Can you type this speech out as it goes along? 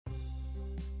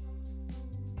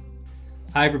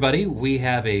Hi, everybody. We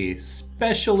have a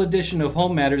special edition of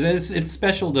Home Matters. And it's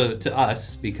special to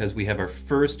us because we have our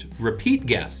first repeat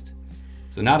guest.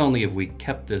 So not only have we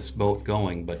kept this boat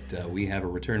going, but we have a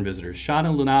return visitor.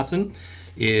 Shauna Lunassen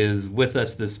is with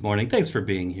us this morning. Thanks for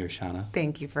being here, Shauna.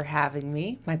 Thank you for having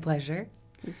me. My pleasure.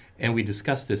 And we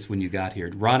discussed this when you got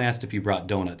here. Ron asked if you brought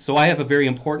donuts. So I have a very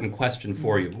important question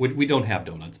for you. We don't have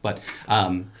donuts, but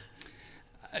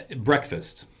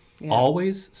breakfast. Yeah.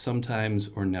 Always, sometimes,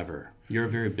 or never? You're a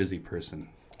very busy person.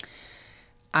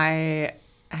 I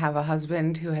have a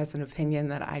husband who has an opinion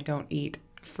that I don't eat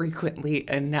frequently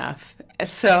enough.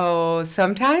 So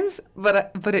sometimes,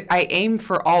 but I aim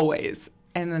for always.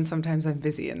 And then sometimes I'm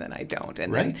busy and then I don't.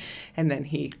 And then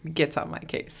he gets on my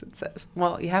case and says,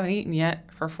 well, you haven't eaten yet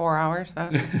for 4 hours.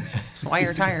 That's why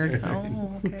you're tired.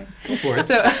 Oh, okay. Go for it.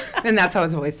 So, and that's how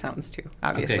his voice sounds too,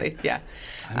 obviously. Okay. Yeah.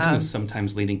 I'm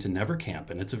sometimes leaning to never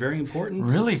camp, and it's a very important...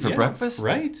 Really? For breakfast?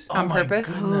 Right. On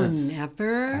purpose? Goodness. Oh,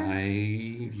 never?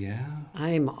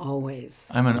 I'm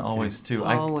always. I'm an always too.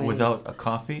 Always. Without a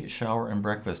coffee, shower, and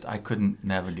breakfast, I couldn't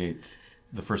navigate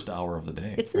the first hour of the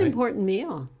day. It's an important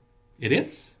meal. It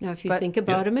is. Now, if you think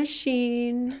about a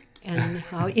machine and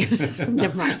how you...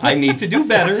 Never mind. I need to do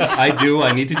better.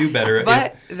 I need to do better.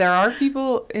 But there are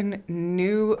people in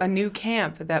a new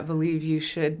camp that believe you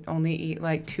should only eat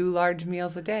like 2 large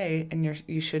meals a day, and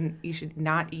you should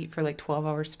not eat for like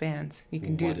 12-hour spans. You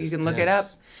can look it up.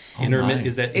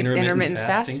 Is that intermittent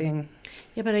fasting?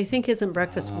 Yeah, but I think isn't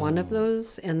breakfast one of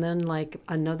those, and then like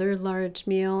another large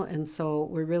meal, and so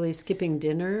we're really skipping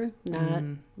dinner, not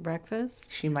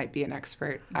breakfast? She might be an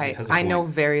expert. I know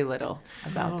very little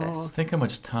about this. Think how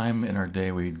much time in our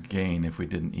day we'd gain if we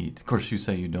didn't eat. Of course, you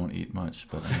say you don't eat much,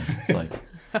 but it's like...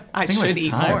 I should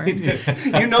eat more.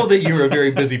 You know that you're a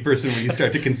very busy person when you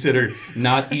start to consider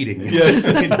not eating. Yes.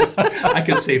 I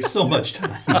could save so much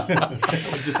time.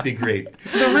 It would just be great.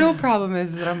 The real problem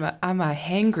is that I'm a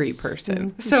hangry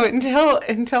person. So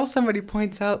until somebody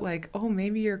points out like, oh,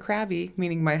 maybe you're crabby,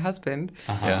 meaning my husband,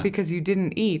 because you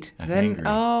didn't eat, then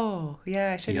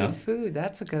I should eat food.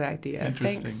 That's a good idea.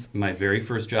 Thanks. My very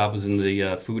first job was in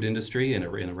the food industry in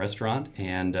a restaurant,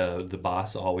 and the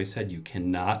boss always said you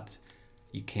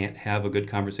can't have a good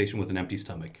conversation with an empty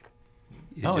stomach.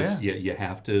 You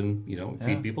have to,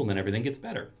 feed people, and then everything gets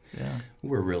better. Yeah.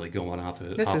 We're really going off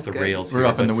the rails. We're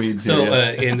off in the weeds. So,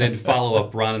 and then follow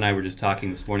up, Ron and I were just talking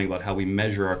this morning about how we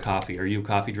measure our coffee. Are you a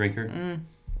coffee drinker?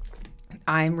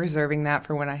 I'm reserving that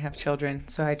for when I have children,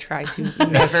 so I try to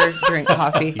never drink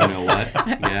coffee. You know what?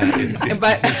 Yeah.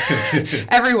 But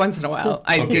every once in a while,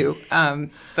 I do,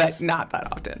 but not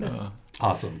that often.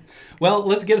 Awesome. Well,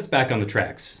 let's get us back on the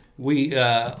tracks. We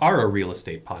are a real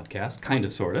estate podcast, kind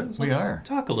of, sort of. So let's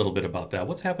talk a little bit about that.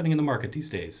 What's happening in the market these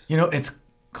days? It's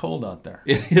cold out there.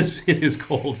 It is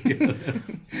cold.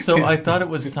 So I thought it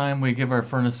was time we give our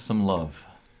furnace some love.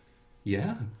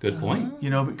 Yeah, good point.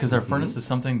 Because our furnace is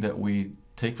something that we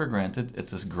take for granted.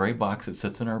 It's this gray box that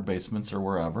sits in our basements or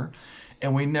wherever,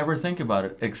 and we never think about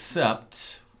it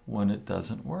except when it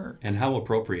doesn't work. And how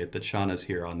appropriate that Shauna's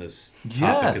here on this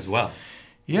topic as well.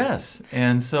 Yes,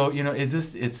 and so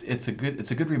it's a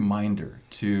good reminder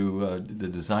to the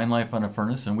design life on a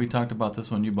furnace, and we talked about this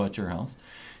when you bought your house.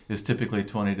 Is typically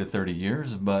 20 to 30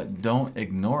 years, but don't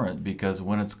ignore it because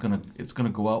when it's gonna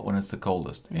go out when it's the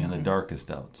coldest and the darkest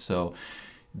out. So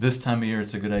this time of year,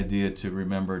 it's a good idea to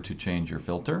remember to change your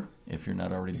filter if you're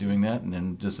not already doing that. And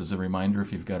then just as a reminder,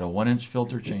 if you've got a 1-inch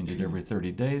filter, change it every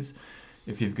 30 days.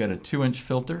 If you've got a 2-inch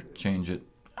filter, change it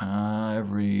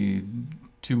every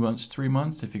 2 months, 3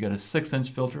 months. If you got a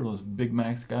 6-inch filter, those Big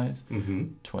Max guys,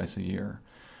 twice a year.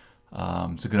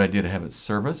 It's a good idea to have it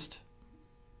serviced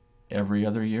every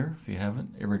other year if you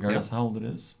haven't, regardless of how old it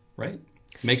is. Right.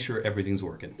 Make sure everything's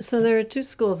working. So there are 2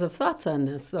 schools of thoughts on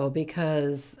this, though,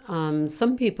 because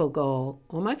some people go,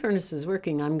 well, my furnace is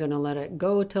working. I'm going to let it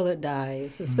go till it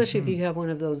dies, especially if you have one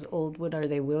of those old, what are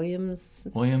they, Williamsons.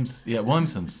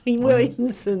 Williamsons.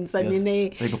 I mean, they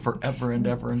go forever and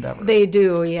ever and ever. They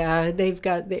do, yeah. They've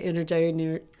got the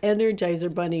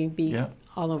Energizer Bunny beat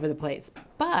all over the place.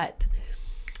 But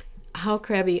how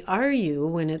crabby are you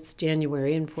when it's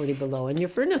January and 40 below and your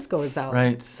furnace goes out?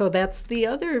 Right. So that's the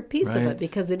other piece of it,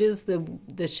 because it is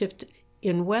the shift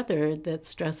in weather that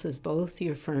stresses both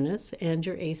your furnace and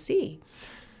your AC.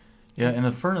 Yeah, and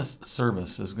a furnace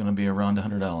service is going to be around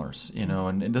 $100,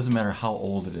 and it doesn't matter how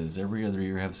old it is. Every other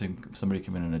year, have somebody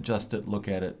come in and adjust it, look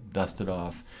at it, dust it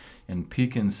off, and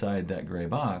peek inside that gray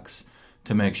box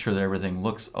to make sure that everything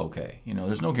looks okay.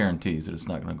 There's no guarantees that it's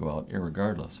not going to go out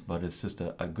irregardless, but it's just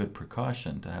a good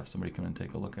precaution to have somebody come and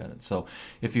take a look at it. So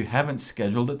if you haven't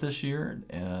scheduled it this year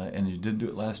and you did do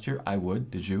it last year, I would.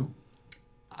 Did you?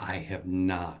 I have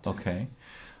not. Okay.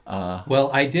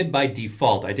 Well, I did by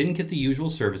default. I didn't get the usual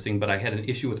servicing, but I had an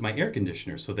issue with my air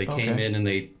conditioner. So they came in and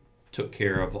they took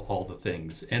care of all the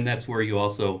things. And that's where you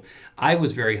also, I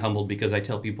was very humbled because I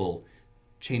tell people,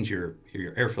 change your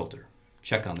air filter.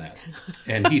 Check on that.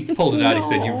 And he pulled it out. He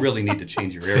said, you really need to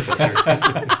change your air filter.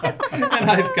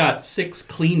 And I've got 6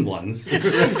 clean ones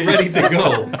ready to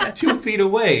go 2 feet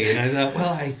away. And I thought,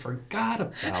 well, I forgot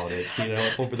about it,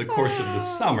 over the course of the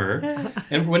summer.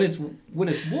 And when it's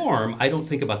warm, I don't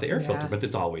think about the air filter, but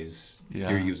it's always,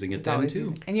 you're using it then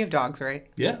too. And you have dogs, right?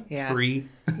 Yeah. 3.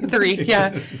 3,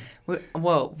 yeah.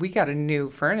 Well, we got a new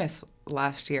furnace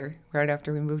last year, right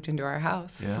after we moved into our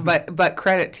house. Yeah. But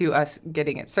credit to us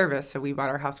getting it serviced. So we bought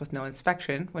our house with no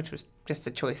inspection, which was just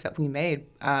a choice that we made.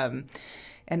 And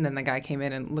then the guy came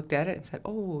in and looked at it and said,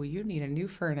 "Oh, you need a new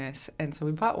furnace." And so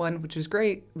we bought one, which was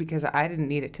great because I didn't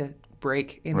need it to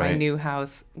break in my new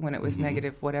house when it was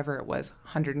negative, whatever it was,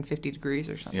 150 degrees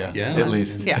or something. Yeah, at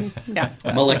least. Yeah.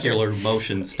 Molecular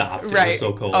motion stopped. Right. It was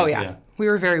so cold. Oh, yeah. We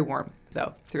were very warm,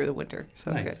 though, through the winter.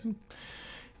 So it was good.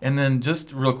 And then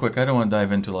just real quick, I don't want to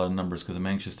dive into a lot of numbers because I'm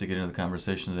anxious to get into the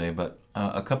conversation today, but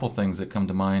a couple things that come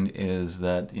to mind is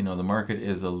that, the market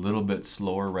is a little bit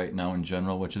slower right now in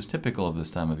general, which is typical of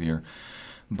this time of year.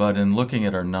 But in looking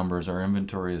at our numbers, our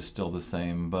inventory is still the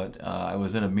same. But I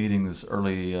was at a meeting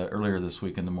earlier this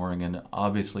week in the morning, and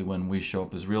obviously when we show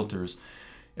up as realtors,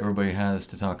 everybody has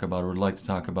to talk about or would like to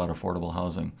talk about affordable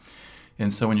housing.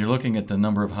 And so when you're looking at the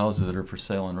number of houses that are for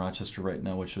sale in Rochester right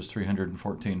now, which was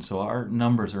 314, so our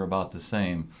numbers are about the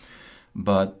same.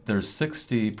 But there's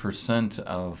 60%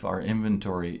 of our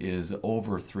inventory is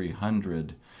over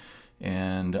 300,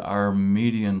 and our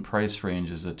median price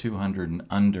range is a 200 and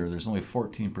under. There's only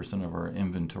 14% of our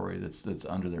inventory that's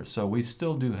under there. So we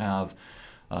still do have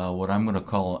what I'm going to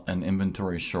call an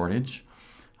inventory shortage.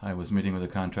 I was meeting with a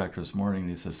contractor this morning, and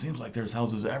he says, "Seems like there's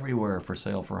houses everywhere for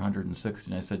sale for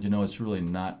 160." And I said, it's really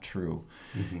not true.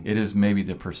 Mm-hmm. It is maybe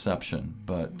the perception.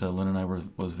 But Lynn and I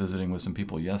was visiting with some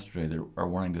people yesterday that are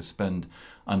wanting to spend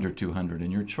under 200,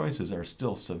 and your choices are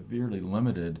still severely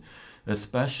limited,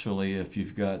 especially if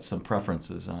you've got some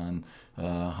preferences on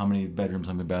how many bedrooms,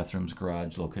 how many bathrooms,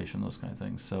 garage, location, those kind of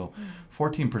things. So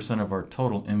 14% of our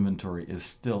total inventory is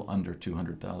still under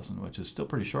 200,000, which is still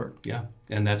pretty short. Yeah,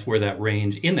 and that's where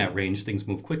in that range, things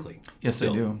move quickly. Yes,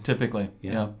 still. They do, typically.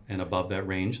 Yeah. And above that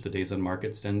range, the days on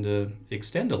market tend to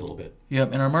extend a little bit.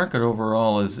 Yep, and our market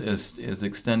overall is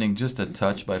extending just a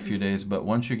touch by a few days, but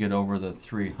once you get over the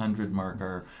 300 mark,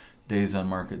 our days on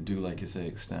market do, like you say,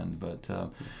 extend.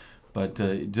 But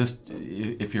just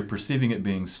if you're perceiving it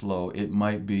being slow, it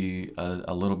might be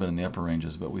a little bit in the upper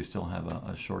ranges, but we still have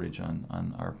a shortage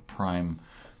on our prime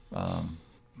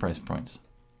price points.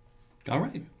 All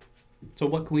right. So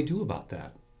what can we do about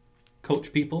that?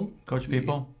 Coach people?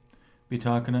 Be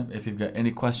talking to. If you've got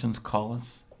any questions, call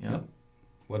us. Yep.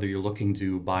 Whether you're looking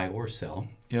to buy or sell.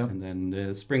 Yep. And then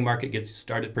the spring market gets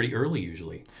started pretty early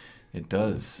usually. It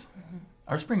does.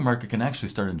 Our spring market can actually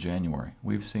start in January.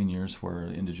 We've seen years where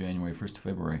into January, 1st of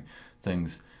February,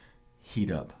 things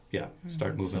heat up. Yeah,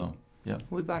 start moving. So, yeah.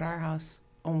 We bought our house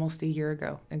almost a year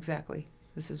ago, exactly.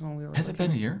 This is when we were Has looking. it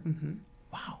been a year? Mm-hmm.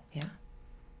 Wow. Yeah.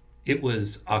 It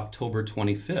was October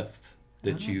 25th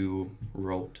that you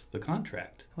wrote the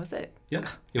contract. Was it? Yep.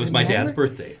 It was my dad's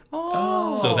birthday.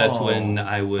 Oh. So that's when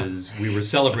we were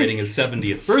celebrating his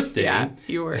 70th birthday. Yeah,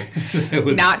 you were I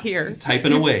was not here.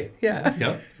 Typing away. Yeah.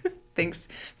 Yep. Thanks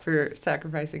for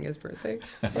sacrificing his birthday.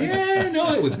 Yeah,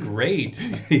 no, it was great.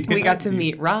 We got to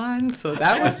meet Ron, so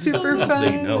that was super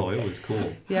Absolutely. fun. No, it was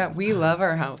cool. Yeah, we love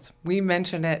our house. We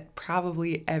mention it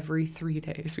probably every 3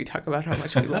 days. We talk about how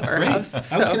much we love our Great. house. I was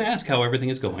So going to ask how everything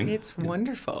is going. it's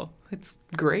wonderful. It's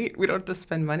great. We don't have to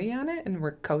spend money on it, and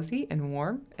we're cozy and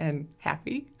warm and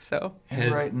happy. So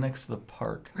And right next to the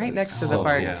park. right That's next to the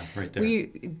park. Yeah, right there. We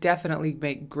definitely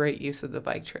make great use of the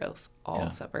bike trails all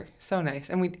summer. So nice.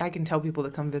 And I can tell people to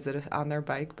come visit us on their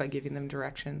bike by giving them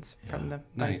directions from the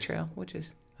bike Nice. trail, which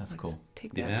is That's cool.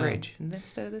 Take that Yeah. bridge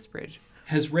instead of this bridge.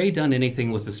 Has Ray done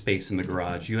anything with the space in the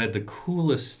garage? You have the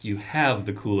coolest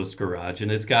garage,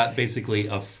 and it's got basically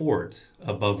a fort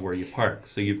above where you park.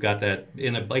 So you've got that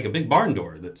in a big barn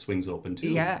door that swings open too.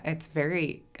 Yeah, it's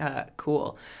very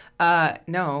cool.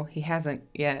 No, he hasn't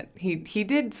yet. He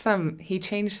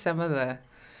changed some of the,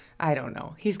 I don't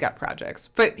know. He's got projects,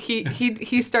 but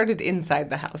he started inside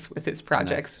the house with his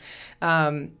projects.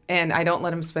 Nice. And I don't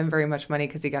let him spend very much money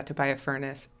because he got to buy a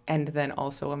furnace and then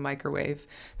also a microwave.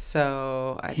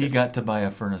 So He got to buy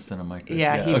a furnace and a microwave.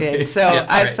 Yeah, he okay. did. So Yeah,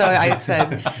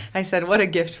 I said, what a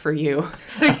gift for you.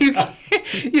 So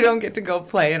you don't get to go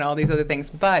play and all these other things.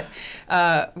 But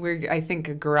I think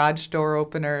a garage door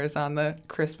opener is on the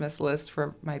Christmas list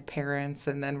for my parents,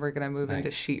 and then we're going to move into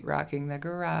sheetrocking the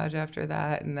garage after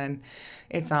that, and then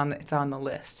it's on the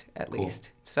list at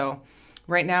least. So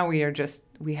right now we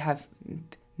have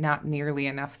not nearly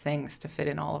enough things to fit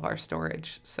in all of our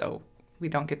storage. So we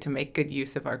don't get to make good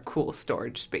use of our cool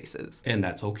storage spaces. And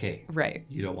that's okay. Right.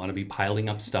 You don't want to be piling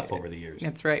up stuff over the years.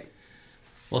 That's right.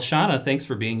 Well, Shauna, thanks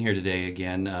for being here today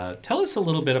again. Tell us a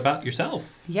little bit about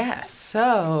yourself. Yes.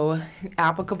 So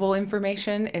applicable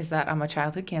information is that I'm a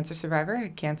childhood cancer survivor. I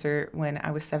had cancer when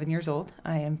I was 7 years old.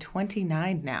 I am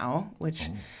 29 now, which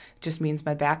just means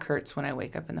my back hurts when I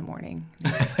wake up in the morning,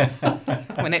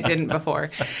 when it didn't before.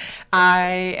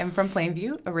 I am from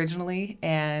Plainview originally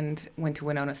and went to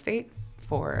Winona State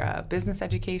for business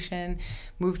education,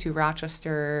 moved to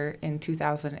Rochester in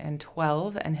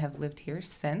 2012 and have lived here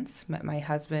since. Met my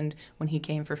husband when he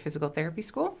came for physical therapy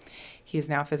school. He is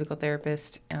now a physical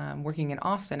therapist working in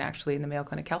Austin, actually, in the Mayo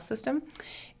Clinic Health System.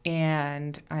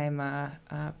 And I'm a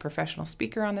professional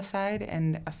speaker on the side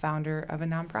and a founder of a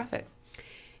nonprofit.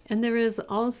 And there is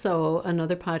also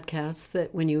another podcast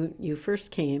that when you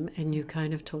first came and you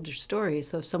kind of told your story.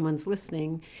 So if someone's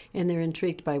listening and they're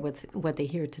intrigued by what they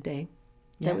hear today,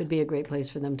 that would be a great place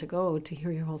for them to go to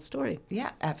hear your whole story. Yeah,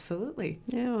 absolutely.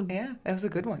 Yeah. Yeah, that was a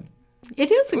good one.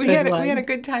 It is a good one. We had a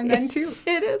good time then, too.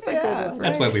 It is a good one.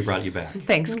 That's why we brought you back.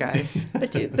 Thanks, guys.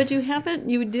 But you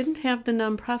didn't have the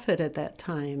nonprofit at that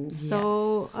time.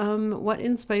 So what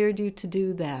inspired you to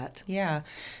do that? Yeah.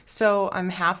 So I'm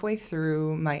halfway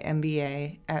through my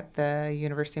MBA at the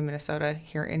University of Minnesota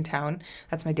here in town.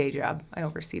 That's my day job. I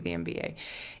oversee the MBA.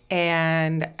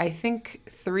 And I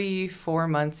think 3-4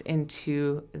 months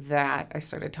into that, I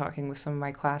started talking with some of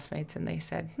my classmates, and they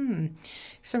said,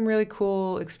 some really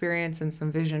cool experience and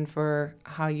some vision for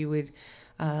how you would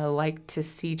like to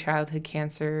see childhood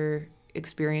cancer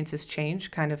experiences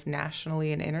change kind of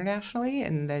nationally and internationally.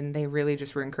 And then they really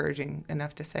just were encouraging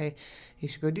enough to say, you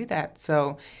should go do that.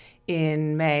 So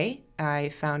in May, I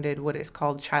founded what is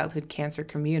called Childhood Cancer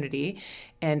Community,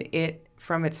 and it,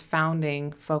 from its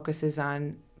founding, focuses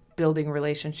on building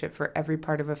relationship for every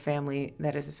part of a family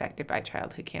that is affected by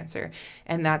childhood cancer.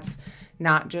 And that's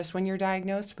not just when you're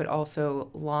diagnosed, but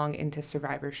also long into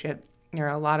survivorship. There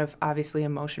are a lot of obviously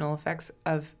emotional effects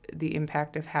of the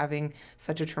impact of having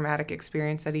such a traumatic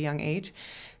experience at a young age.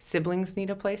 Siblings need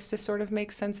a place to sort of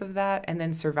make sense of that. And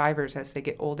then survivors, as they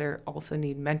get older, also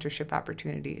need mentorship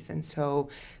opportunities. And so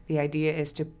the idea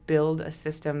is to build a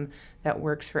system that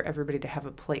works for everybody to have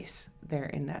a place there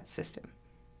in that system.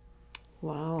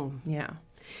 Wow. Yeah.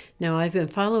 Now, I've been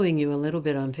following you a little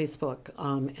bit on Facebook,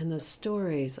 and the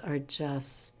stories are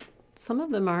just, some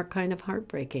of them are kind of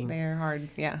heartbreaking. They're hard,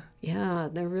 yeah. Yeah,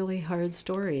 they're really hard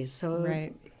stories. So,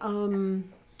 right.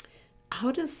 How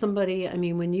does somebody, I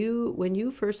mean, when you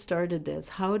first started this,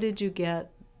 how did you get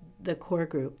the core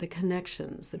group, the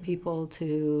connections, the people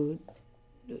to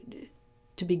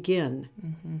begin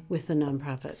with the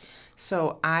nonprofit?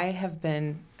 So I have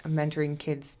been mentoring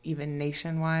kids even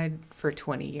nationwide for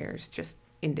 20 years, just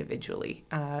individually.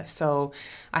 So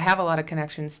I have a lot of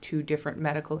connections to different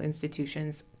medical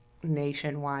institutions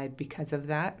nationwide because of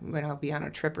that. When I'll be on a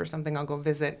trip or something, I'll go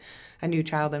visit a new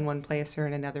child in one place or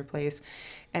in another place.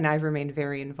 And I've remained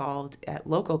very involved at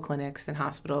local clinics and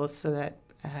hospitals so that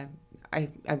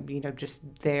I'm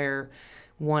just there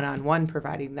one-on-one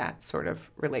providing that sort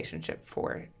of relationship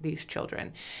for these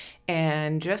children.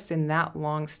 And just in that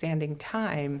long-standing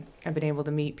time, I've been able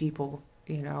to meet people,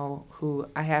 who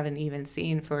I haven't even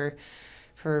seen for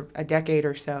a decade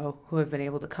or so, who have been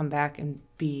able to come back and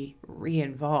be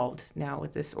re-involved now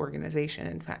with this organization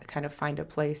and kind of find a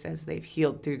place as they've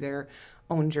healed through their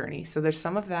own journey. So there's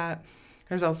some of that.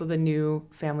 There's also the new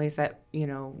families that,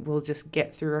 will just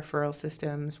get through referral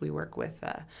systems. We work with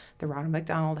the Ronald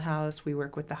McDonald House. We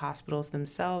work with the hospitals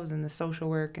themselves and the social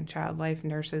work and child life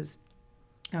nurses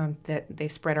that they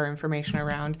spread our information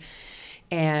around.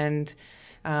 And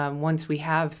once we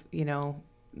have,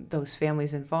 those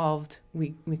families involved,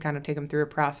 we kind of take them through a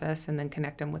process and then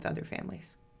connect them with other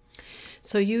families.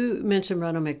 So you mentioned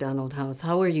Ronald McDonald House.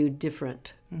 How are you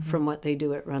different from what they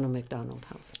do at Ronald McDonald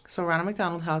House? So Ronald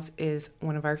McDonald House is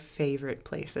one of our favorite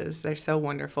places. They're so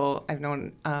wonderful. I've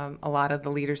known a lot of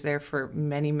the leaders there for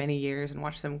many, many years and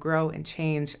watched them grow and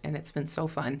change, and it's been so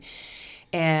fun.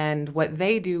 And what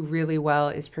they do really well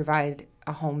is provide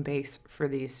a home base for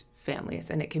these families,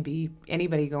 and it can be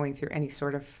anybody going through any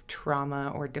sort of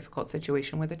trauma or difficult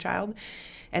situation with a child,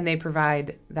 and they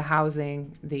provide the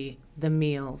housing, the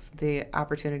meals, the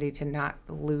opportunity to not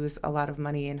lose a lot of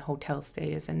money in hotel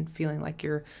stays and feeling like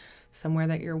you're somewhere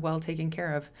that you're well taken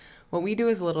care of. What we do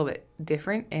is a little bit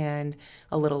different and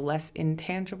a little less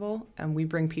intangible, and we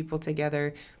bring people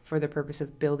together for the purpose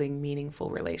of building meaningful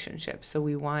relationships. So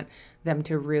we want them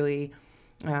to really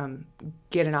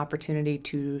get an opportunity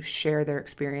to share their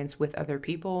experience with other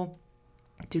people,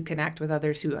 to connect with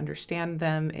others who understand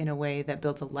them in a way that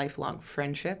builds a lifelong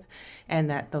friendship, and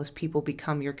that those people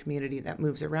become your community that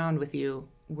moves around with you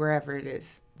wherever it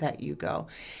is that you go.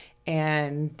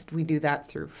 And we do that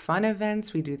through fun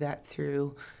events. We do that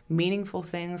through meaningful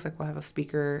things. Like we'll have a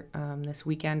speaker this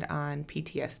weekend on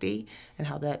PTSD and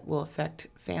how that will affect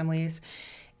families.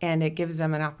 And it gives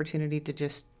them an opportunity to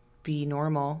just be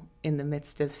normal in the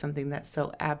midst of something that's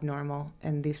so abnormal.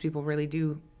 And these people really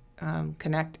do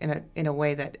connect in a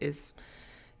way that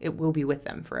it will be with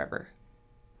them forever.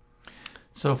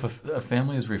 So if a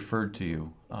family is referred to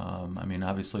you, I mean,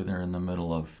 obviously they're in the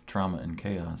middle of trauma and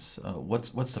chaos.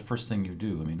 What's the first thing you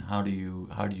do? I mean, how do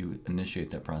you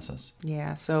initiate that process?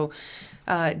 Yeah, so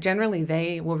generally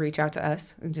they will reach out to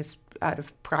us just out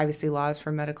of privacy laws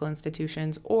for medical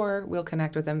institutions, or we'll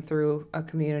connect with them through a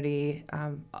community.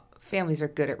 Families are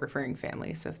good at referring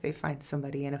families. So if they find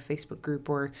somebody in a Facebook group,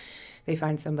 or they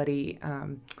find somebody,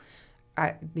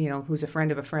 who's a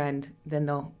friend of a friend, then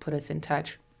they'll put us in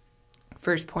touch.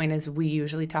 First point is we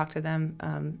usually talk to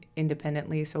them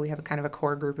independently. So we have a kind of a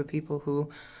core group of people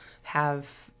who have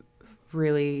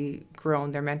really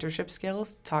grown their mentorship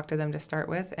skills. Talk to them to start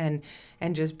with, and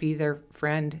just be their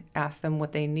friend. Ask them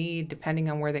what they need. Depending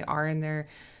on where they are in their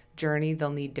journey, they'll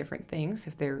need different things.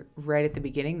 If they're right at the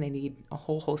beginning, they need a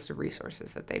whole host of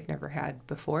resources that they've never had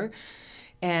before.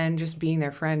 And just being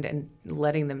their friend and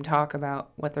letting them talk about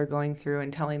what they're going through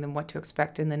and telling them what to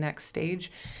expect in the next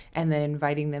stage, and then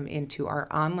inviting them into our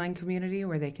online community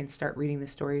where they can start reading the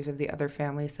stories of the other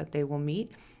families that they will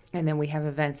meet. And then we have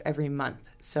events every month.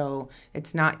 So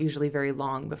it's not usually very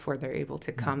long before they're able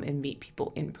to come and meet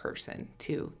people in person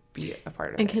to be a part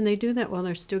of it. And can they do that while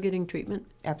they're still getting treatment?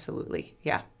 Absolutely,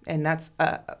 yeah. And that's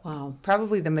wow.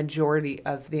 Probably the majority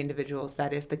of the individuals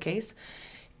that is the case.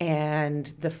 And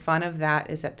the fun of that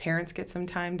is that parents get some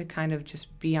time to kind of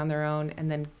just be on their own,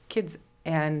 and then kids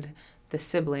and the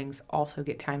siblings also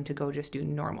get time to go just do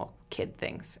normal kid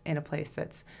things in a place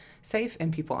that's safe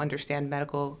and people understand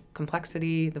medical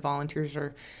complexity. The volunteers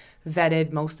are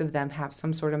vetted. Most of them have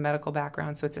some sort of medical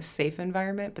background, so it's a safe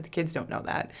environment, but the kids don't know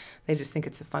that. They just think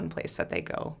it's a fun place that they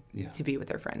go to be with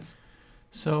their friends.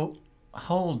 So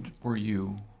how old were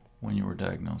you when you were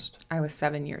diagnosed? I was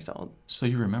 7 years old. So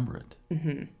you remember it?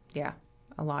 Mm-hmm. Yeah,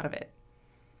 a lot of it.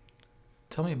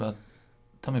 Tell me about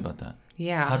that.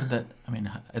 Yeah. How did that? I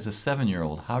mean, as a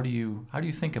 7-year-old, how do you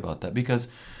think about that? Because,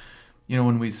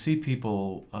 when we see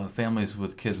people, families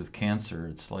with kids with cancer,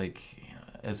 it's like,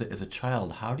 as a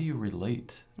child, how do you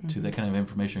relate to that kind of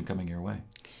information coming your way?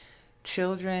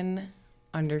 Children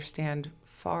understand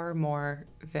far more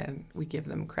than we give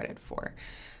them credit for.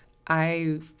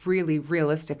 I really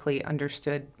realistically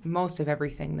understood most of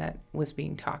everything that was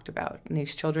being talked about. And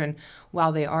these children,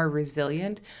 while they are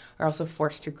resilient, are also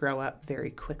forced to grow up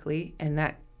very quickly. And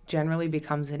that generally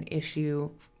becomes an issue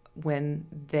when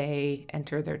they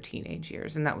enter their teenage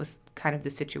years. And that was kind of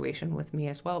the situation with me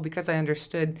as well, because I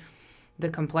understood the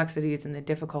complexities and the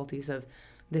difficulties of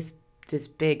this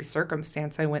big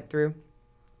circumstance I went through.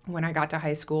 When I got to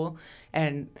high school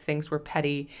and things were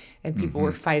petty and people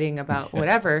were fighting about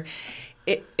whatever,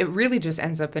 it really just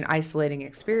ends up an isolating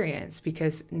experience,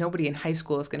 because nobody in high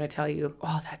school is going to tell you,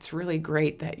 oh, that's really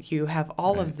great that you have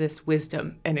all of this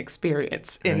wisdom and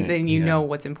experience, and then you know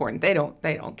what's important. They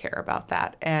don't care about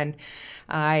that. And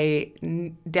I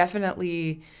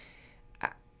definitely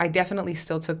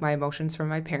still took my emotions from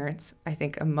my parents. I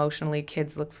think emotionally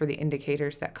kids look for the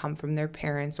indicators that come from their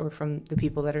parents or from the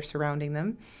people that are surrounding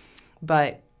them.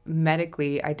 But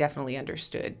medically, I definitely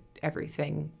understood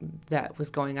everything that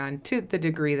was going on to the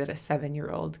degree that a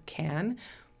 7-year-old can.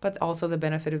 But also the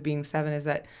benefit of being 7 is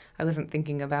that I wasn't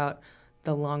thinking about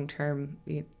the long-term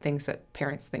things that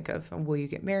parents think of. Will you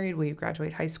get married? Will you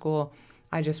graduate high school?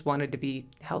 I just wanted to be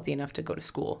healthy enough to go to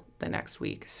school the next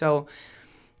week. So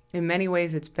in many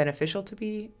ways, it's beneficial to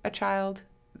be a child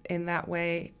in that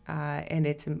way, and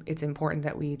it's important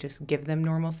that we just give them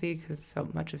normalcy, because so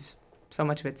much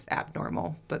of it's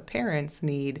abnormal. But parents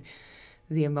need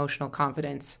the emotional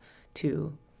confidence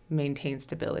to maintain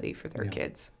stability for their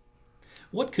kids.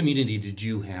 What community did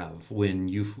you have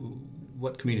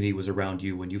what community was around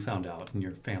you when you found out and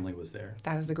your family was there?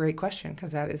 That is a great question,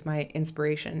 because that is my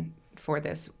inspiration for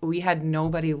this. We had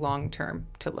nobody long-term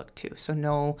to look to.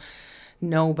 So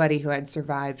nobody who had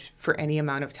survived for any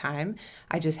amount of time.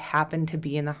 I just happened to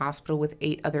be in the hospital with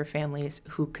 8 other families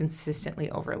who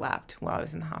consistently overlapped while I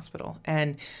was in the hospital.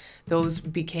 And those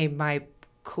became my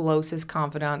closest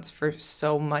confidants for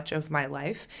so much of my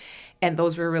life. And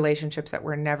those were relationships that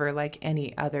were never like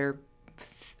any other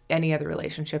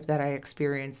relationship that I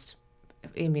experienced.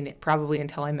 I mean, probably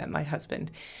until I met my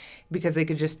husband, because they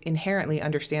could just inherently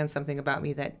understand something about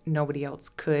me that nobody else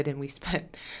could. And we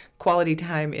spent quality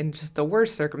time in just the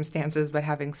worst circumstances, but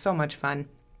having so much fun.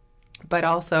 But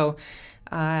also,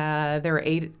 there were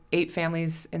eight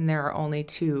families, and there are only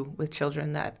 2 with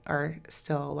children that are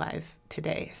still alive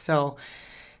today. So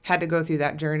had to go through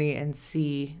that journey and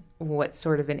see what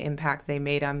sort of an impact they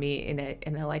made on me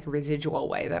in a like residual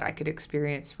way that I could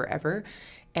experience forever.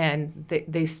 And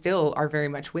they still are very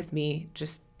much with me,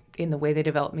 just in the way they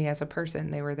developed me as a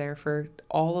person. They were there for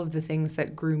all of the things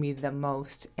that grew me the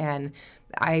most. And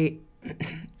I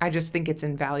just think it's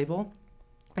invaluable.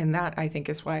 And that, I think,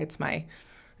 is why it's my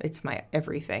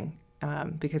everything,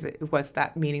 because it was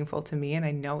that meaningful to me. And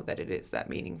I know that it is that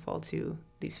meaningful to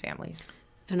these families.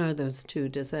 And are those 2,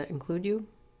 does that include you?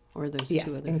 Or there's 2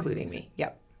 other including families? me.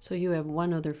 Yep. So you have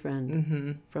one other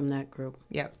friend from that group.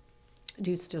 Yep.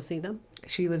 Do you still see them?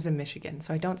 She lives in Michigan,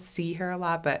 so I don't see her a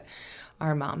lot, but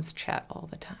our moms chat all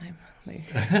the time.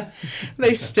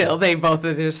 They're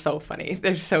just so funny.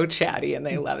 They're so chatty, and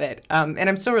they love it. And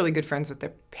I'm still really good friends with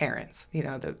their parents. You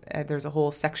know, there's a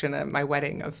whole section at my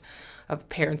wedding of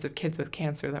parents of kids with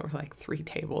cancer that were like 3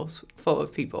 tables full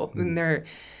of people, and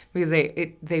because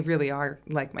they really are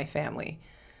like my family.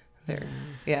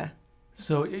 Yeah.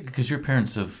 So, because your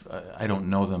parents have, I don't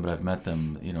know them, but I've met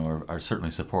them, are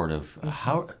certainly supportive.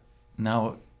 How,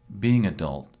 now, being an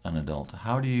adult,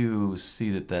 how do you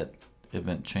see that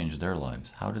event changed their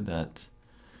lives?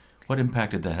 What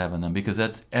impact did that have on them? Because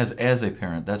that's, as a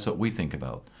parent, that's what we think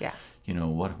about. Yeah.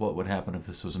 What would happen if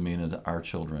this was me and our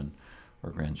children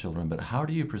or grandchildren? But how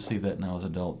do you perceive that now as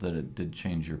an adult, that it did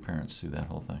change your parents through that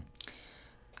whole thing?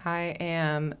 I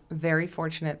am very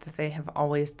fortunate that they have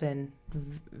always been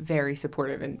very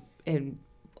supportive in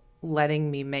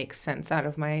letting me make sense out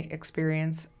of my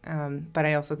experience. But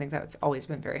I also think that's always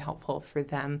been very helpful for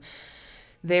them.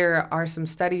 There are some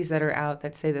studies that are out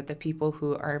that say that the people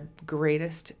who are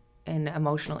greatest in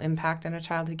emotional impact in a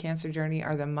childhood cancer journey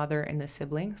are the mother and the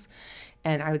siblings.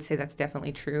 And I would say that's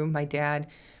definitely true. My dad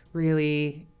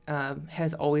really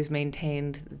has always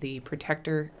maintained the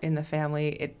protector in the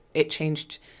family. It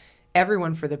changed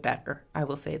everyone for the better. I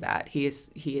will say that he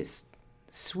is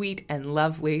sweet and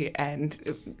lovely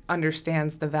and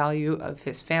understands the value of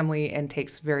his family and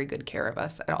takes very good care of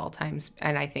us at all times.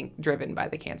 And I think driven by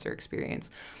the cancer experience.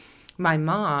 My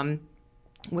mom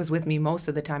was with me most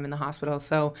of the time in the hospital,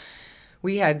 so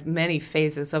we had many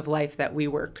phases of life that we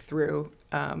worked through.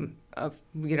 Of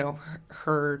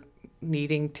her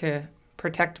needing to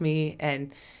protect me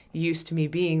and used to me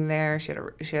being there. She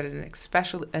had an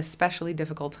especially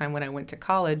difficult time when I went to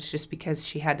college, just because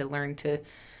she had to learn to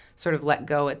sort of let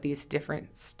go at these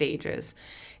different stages.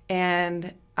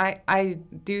 And I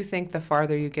do think the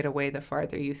farther you get away, the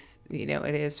farther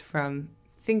it is from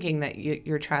thinking that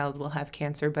your child will have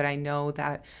cancer. But I know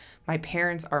that my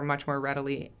parents are much more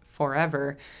readily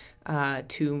forever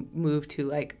to move to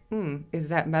like, is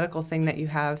that medical thing that you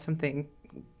have something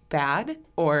bad,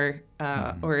 or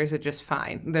is it just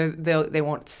fine? They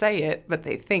won't say it, but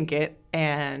they think it.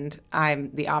 And I'm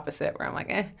the opposite, where I'm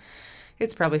like,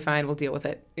 it's probably fine. We'll deal with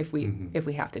it if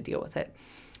we have to deal with it.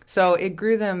 So it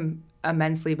grew them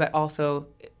immensely, but also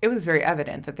it was very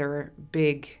evident that there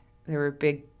were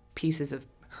big pieces of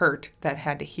hurt that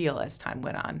had to heal as time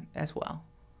went on as well.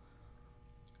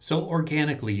 So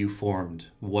organically, you formed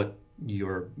what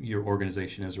your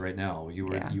organization is right now. You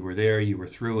were there, you were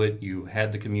through it, you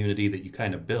had the community that you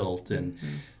kind of built and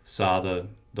saw the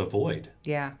void.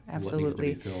 Yeah, absolutely. What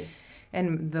needed to be filled.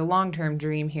 And the long-term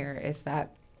dream here is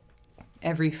that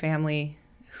every family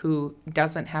who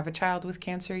doesn't have a child with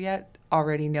cancer yet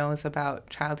already knows about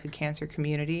childhood cancer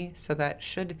community, so that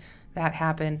should that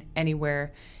happen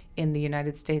anywhere in the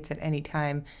United States at any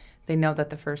time, they know that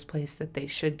the first place that they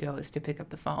should go is to pick up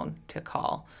the phone, to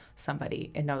call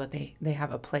somebody and know that they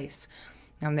have a place.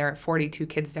 There are 42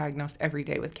 kids diagnosed every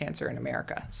day with cancer in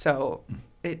America. So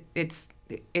it's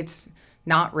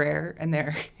not rare, and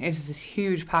there is this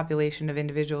huge population of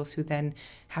individuals who then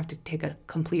have to take a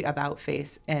complete about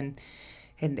face, and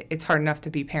it's hard enough to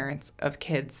be parents of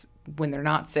kids when they're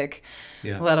not sick,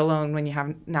 Yeah. let alone when you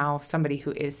have now somebody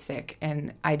who is sick.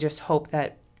 And I just hope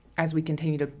that as we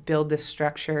continue to build this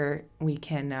structure, we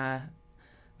can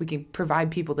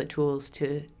provide people the tools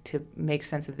to make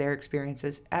sense of their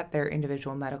experiences at their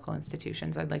individual medical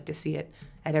institutions. I'd like to see it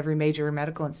at every major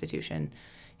medical institution,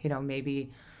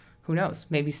 maybe, who knows,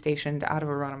 maybe stationed out of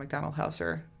a Ronald McDonald House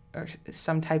or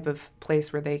some type of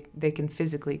place where they can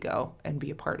physically go and be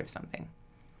a part of something.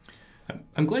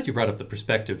 I'm glad you brought up the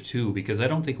perspective too, because I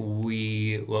don't think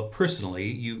personally,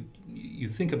 you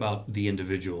think about the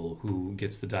individual who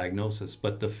gets the diagnosis,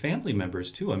 but the family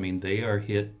members too. I mean, they are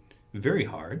hit very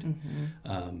hard.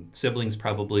 Mm-hmm. Siblings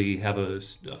probably have a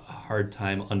hard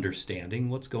time understanding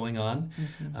what's going on.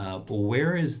 Mm-hmm.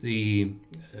 Where is the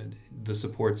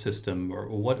support system, or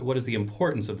what is the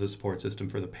importance of the support system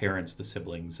for the parents, the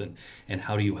siblings, and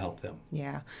how do you help them?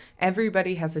 Yeah.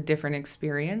 Everybody has a different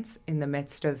experience in the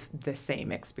midst of the same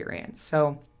experience.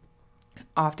 So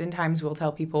oftentimes we'll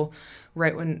tell people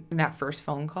right when in that first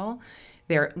phone call,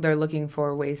 they're looking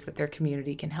for ways that their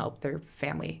community can help their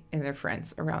family and their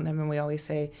friends around them. And we always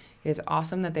say it is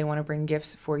awesome that they want to bring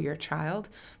gifts for your child,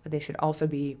 but they should also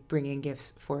be bringing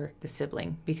gifts for the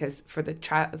sibling, because for the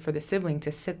sibling to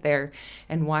sit there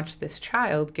and watch this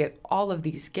child get all of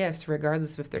these gifts,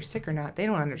 regardless of if they're sick or not, they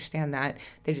don't understand that.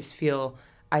 They just feel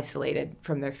isolated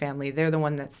from their family. They're the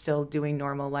one that's still doing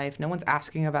normal life. No one's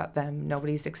asking about them.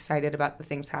 Nobody's excited about the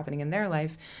things happening in their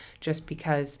life, just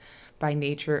because by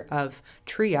nature of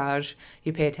triage,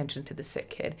 you pay attention to the sick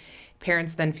kid.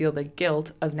 Parents then feel the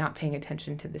guilt of not paying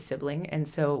attention to the sibling. And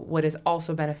so what is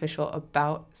also beneficial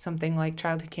about something like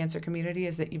Childhood Cancer Community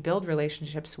is that you build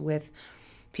relationships with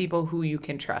people who you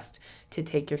can trust to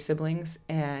take your siblings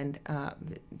and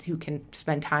who can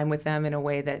spend time with them in a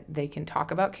way that they can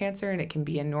talk about cancer and it can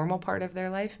be a normal part of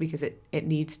their life, because it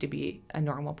needs to be a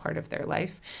normal part of their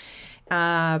life.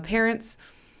 Parents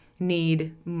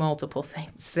need multiple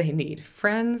things. They need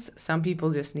friends. Some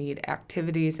people just need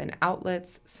activities and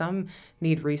outlets. Some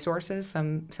need resources,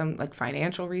 some like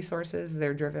financial resources.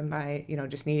 They're driven by,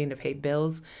 just needing to pay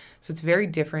bills. So it's very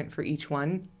different for each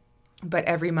one. But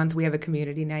every month we have a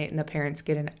community night and the parents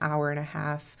get an hour and a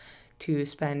half to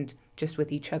spend just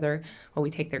with each other while we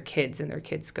take their kids and their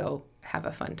kids go have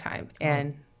a fun time.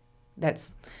 And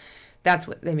that's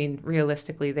what I mean.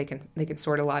 Realistically, they can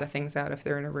sort a lot of things out if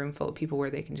they're in a room full of people where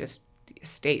they can just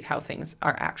state how things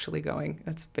are actually going.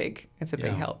 That's big. It's a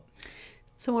big help.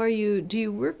 So do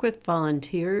you work with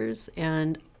volunteers,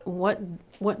 and what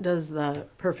does the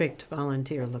perfect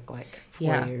volunteer look like for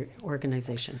your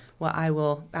organization? Well, I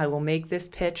will make this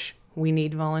pitch. We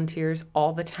need volunteers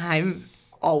all the time,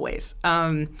 always.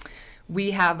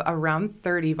 We have around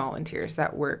 30 volunteers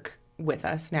that work with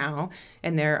us now,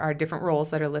 and there are different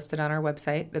roles that are listed on our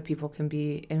website that people can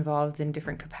be involved in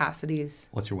different capacities.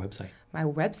 What's your website? My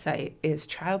website is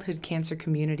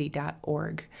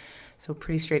childhoodcancercommunity.org, so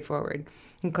pretty straightforward.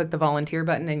 You can click the volunteer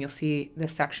button and you'll see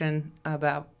this section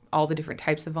about all the different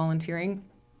types of volunteering.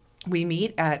 We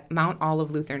meet at Mount Olive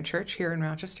Lutheran Church here in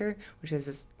Rochester, which is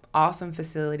this awesome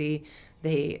facility.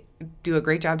 They do a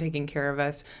great job taking care of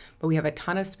us, but we have a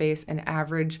ton of space and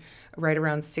average right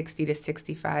around 60 to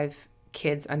 65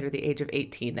 kids under the age of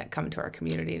 18 that come to our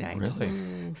community nights.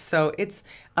 Really? So it's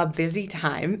a busy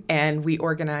time, and we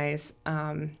organize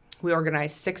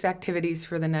 6 activities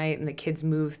for the night, and the kids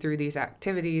move through these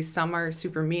activities. Some are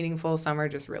super meaningful, some are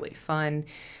just really fun,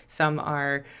 some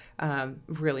are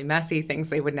really messy,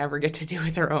 things they would never get to do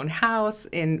with their own house,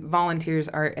 and volunteers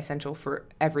are essential for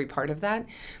every part of that.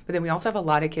 But then we also have a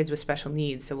lot of kids with special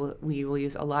needs, so we will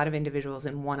use a lot of individuals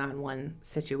in one-on-one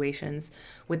situations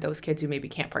with those kids who maybe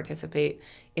can't participate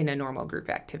in a normal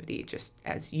group activity just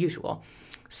as usual.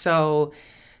 So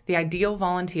the ideal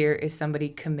volunteer is somebody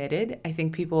committed. I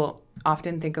think people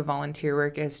often think of volunteer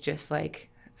work as just like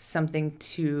something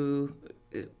to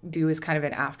do as kind of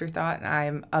an afterthought. And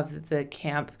I'm of the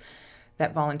camp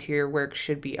that volunteer work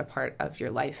should be a part of your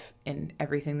life in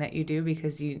everything that you do,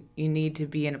 because you need to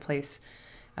be in a place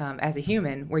as a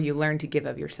human where you learn to give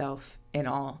of yourself in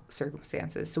all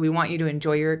circumstances. So we want you to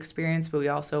enjoy your experience, but we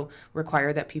also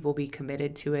require that people be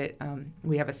committed to it.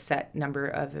 We have a set number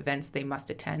of events they must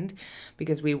attend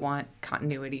because we want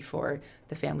continuity for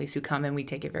the families who come, and we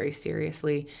take it very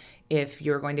seriously. If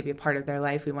you're going to be a part of their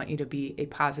life, we want you to be a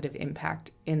positive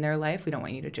impact in their life. We don't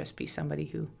want you to just be somebody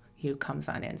who comes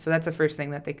on in. So that's the first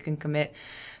thing that they can commit.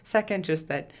 Second, just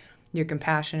that you're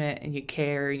compassionate and you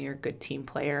care and you're a good team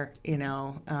player,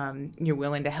 you're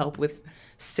willing to help with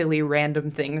silly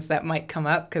random things that might come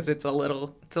up, because it's a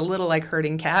little like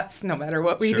herding cats no matter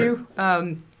what we do.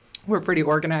 We're pretty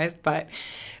organized, but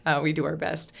we do our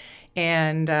best.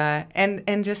 and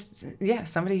just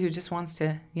somebody who just wants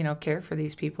to care for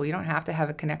these people. You don't have to have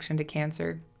a connection to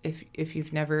cancer if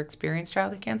you've never experienced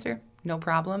childhood cancer. No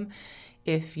problem.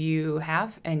 If you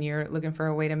have and you're looking for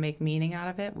a way to make meaning out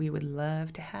of it, we would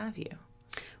love to have you.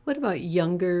 What about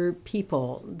younger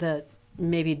people that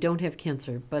maybe don't have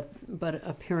cancer, but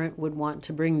a parent would want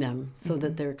to bring them so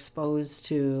that they're exposed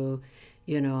to,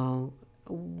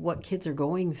 what kids are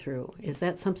going through? Is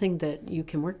that something that you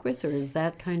can work with, or is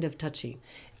that kind of touchy?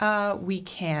 We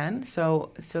can.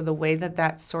 So the way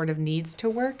that sort of needs to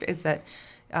work is that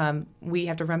we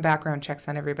have to run background checks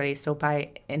on everybody. So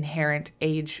by inherent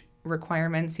age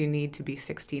requirements, you need to be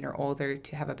 16 or older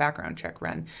to have a background check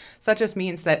run. So that just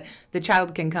means that the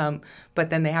child can come, but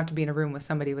then they have to be in a room with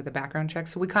somebody with a background check.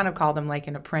 So we kind of call them like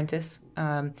an apprentice.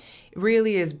 It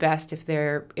really is best if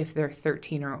they're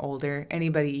 13 or older.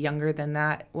 Anybody younger than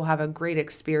that will have a great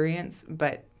experience,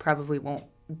 but probably won't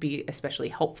be especially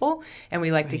helpful. And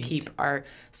we like to keep our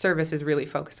services really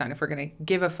focused on, if we're going to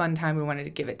give a fun time, we wanted to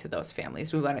give it to those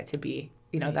families. We want it to be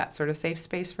that sort of safe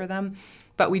space for them.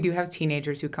 But we do have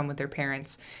teenagers who come with their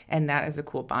parents, and that is a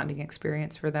cool bonding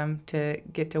experience for them to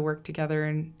get to work together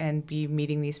and be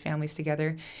meeting these families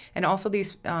together. And also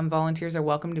these volunteers are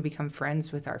welcome to become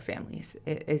friends with our families.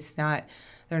 There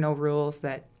are no rules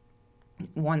that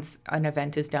once an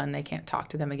event is done, they can't talk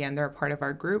to them again. They're a part of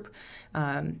our group.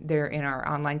 They're in our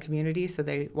online community, so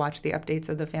they watch the updates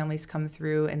of the families come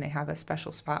through, and they have a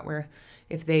special spot where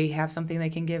if they have something they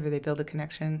can give or they build a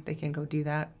connection, they can go do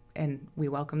that. And we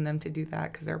welcome them to do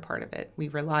that because they're a part of it. We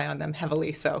rely on them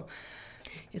heavily. So,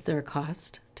 is there a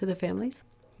cost to the families?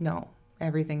 No,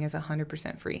 everything is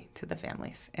 100% free to the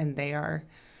families, and they are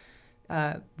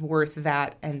worth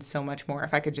that and so much more.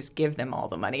 If I could just give them all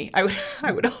the money,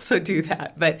 I would also do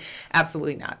that. But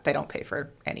absolutely not. They don't pay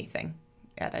for anything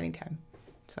at any time.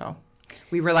 So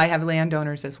we rely heavily on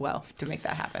donors as well to make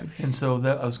that happen. And so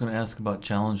I was going to ask about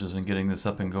challenges in getting this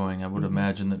up and going. I would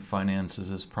imagine that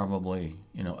finances is probably,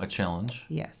 a challenge.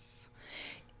 Yes,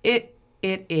 it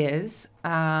is.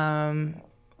 But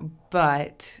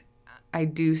I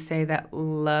do say that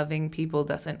loving people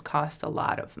doesn't cost a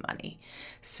lot of money.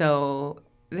 So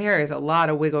there is a lot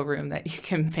of wiggle room that you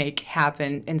can make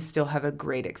happen and still have a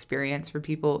great experience for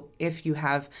people if you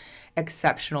have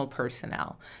exceptional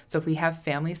personnel. So if we have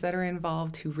families that are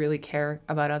involved who really care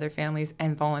about other families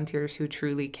and volunteers who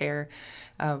truly care,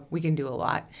 we can do a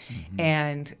lot.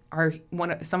 And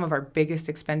some of our biggest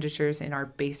expenditures in our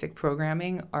basic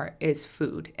programming is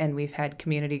food. And we've had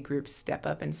community groups step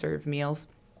up and serve meals,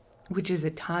 which is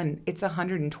a ton. It's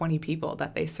 120 people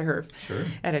that they serve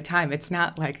at a time. It's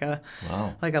not like a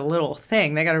little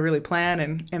thing. They got to really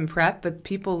plan and prep, but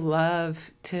people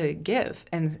love to give,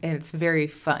 and it's very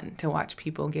fun to watch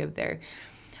people give there.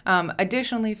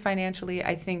 Additionally, financially,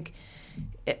 I think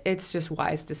it's just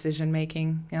wise decision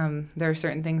making. There are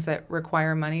certain things that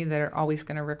require money that are always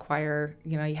going to require,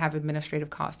 you have administrative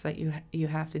costs that you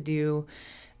have to do.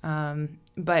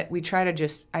 But we try to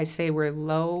I say we're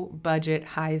low budget,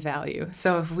 high value.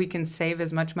 So if we can save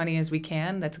as much money as we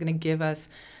can, that's going to give us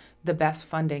the best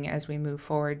funding as we move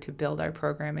forward to build our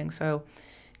programming. So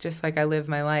just like I live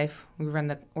my life, we run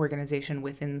the organization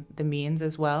within the means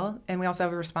as well. And we also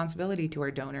have a responsibility to our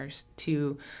donors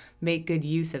to make good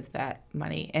use of that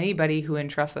money. Anybody who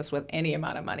entrusts us with any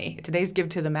amount of money, today's Give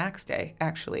to the Max Day,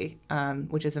 actually,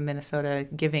 which is a Minnesota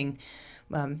giving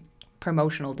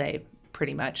promotional day,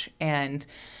 pretty much. And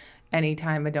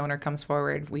anytime a donor comes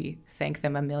forward, we thank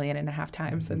them 1.5 million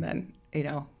times. And then,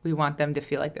 we want them to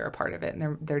feel like they're a part of it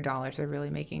and their dollars are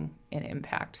really making an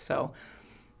impact. So,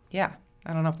 yeah,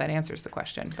 I don't know if that answers the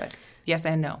question, but yes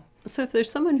and no. So if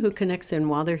there's someone who connects in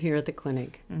while they're here at the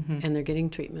clinic and they're getting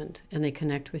treatment and they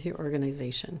connect with your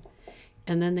organization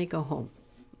and then they go home,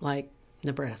 like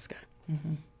Nebraska,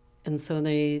 and so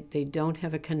they don't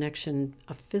have a connection,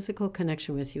 a physical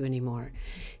connection with you anymore.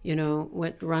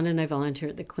 When Ron and I volunteer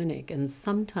at the clinic, and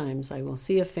sometimes I will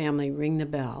see a family ring the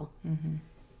bell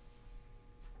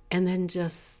and then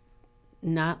just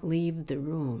not leave the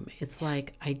room. It's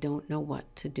like, I don't know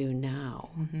what to do now.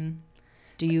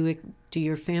 Do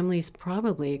your families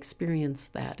probably experience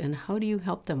that, and how do you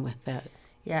help them with that?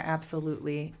 Yeah,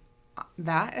 absolutely.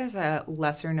 That is a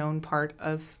lesser known part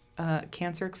of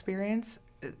cancer experience,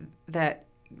 that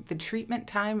the treatment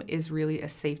time is really a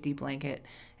safety blanket,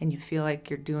 and you feel like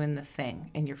you're doing the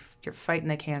thing and you're fighting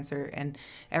the cancer and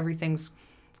everything's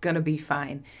going to be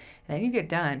fine. And then you get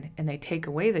done and they take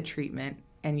away the treatment,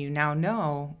 and you now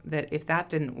know that if that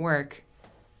didn't work,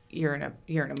 you're in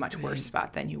a much worse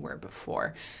spot than you were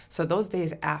before. So those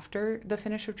days after the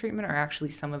finish of treatment are actually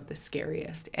some of the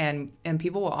scariest, and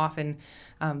people will often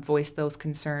voice those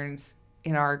concerns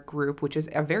in our group, which is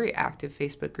a very active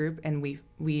Facebook group, and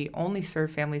we only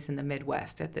serve families in the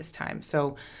Midwest at this time.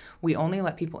 So we only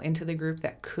let people into the group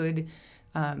that could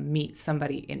meet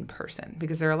somebody in person,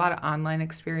 because there are a lot of online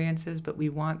experiences, but we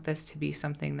want this to be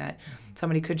something that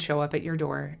somebody could show up at your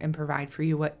door and provide for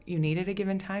you what you need at a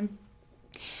given time.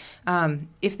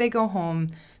 If they go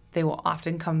home, they will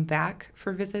often come back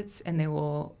for visits, and they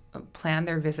will plan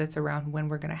their visits around when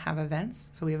we're going to have events.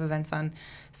 So we have events on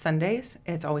Sundays.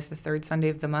 It's always the third Sunday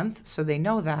of the month, so they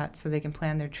know that, so they can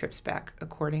plan their trips back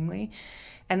accordingly.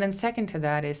 And then second to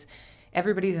that is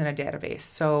everybody's in a database.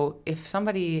 So if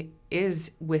somebody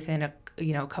is within a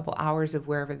couple hours of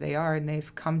wherever they are and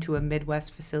they've come to a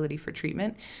Midwest facility for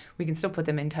treatment, we can still put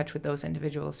them in touch with those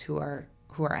individuals who are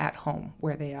at home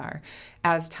where they are.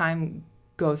 As time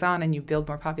goes on and you build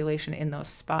more population in those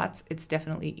spots, it's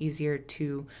definitely easier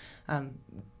to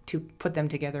put them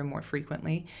together more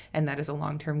frequently, and that is a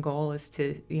long-term goal, is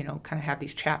to kind of have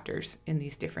these chapters in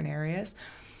these different areas.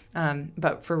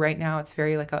 But for right now, it's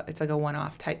like a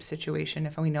one-off type situation.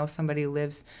 If we know somebody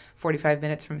lives 45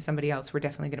 minutes from somebody else, we're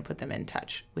definitely going to put them in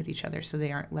touch with each other so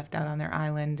they aren't left out on their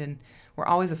island, and we're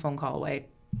always a phone call away.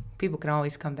 People can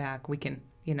always come back. We can,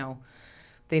 we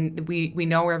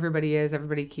know where everybody is.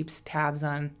 Everybody keeps tabs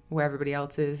on where everybody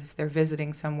else is. If they're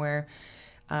visiting somewhere,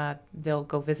 they'll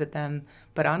go visit them.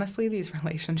 But honestly, these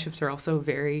relationships are also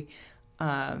very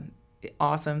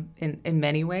awesome in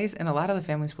many ways, and a lot of the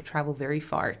families will travel very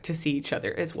far to see each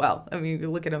other as well. I mean, you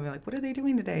look at them and you're like, what are they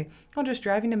doing today? Oh, just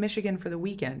driving to Michigan for the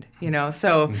weekend,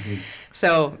 so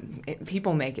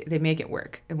people make it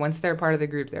work, and once they're part of the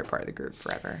group, they're part of the group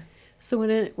forever. So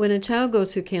when a child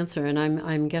goes through cancer, and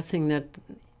I'm guessing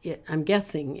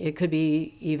it could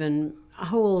be even,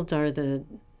 how old are the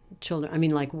children? I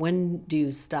mean, like, when do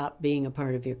you stop being a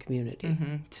part of your community?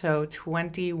 Mm-hmm. So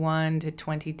 21 to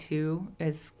 22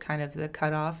 is kind of the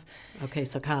cutoff. Okay,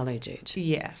 so college age.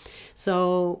 Yes.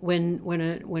 So when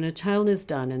a child is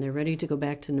done and they're ready to go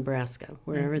back to Nebraska,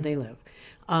 wherever they live,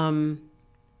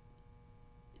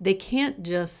 they can't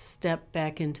just step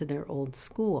back into their old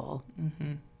school,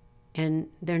 and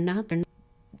they're not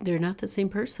the same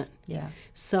person. Yeah.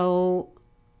 So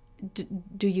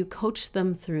do you coach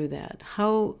them through that?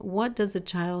 What does a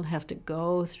child have to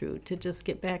go through to just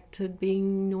get back to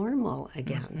being normal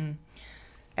again? Mm-hmm.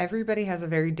 Everybody has a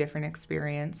very different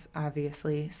experience,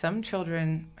 obviously. Some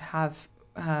children have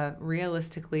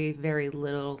realistically very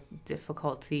little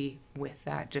difficulty with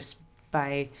that, just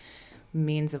by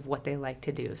means of what they like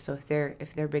to do. So if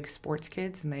they're big sports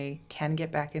kids and they can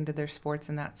get back into their sports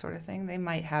and that sort of thing, they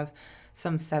might have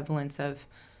some semblance of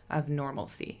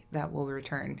normalcy that will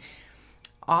return.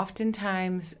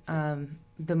 Oftentimes,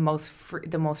 the most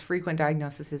frequent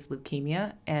diagnosis is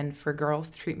leukemia, and for girls,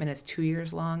 treatment is 2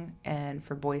 years long, and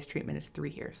for boys, treatment is 3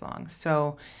 years long.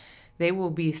 So they will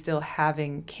be still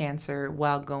having cancer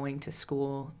while going to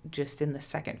school, just in the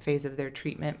second phase of their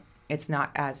treatment. It's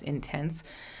not as intense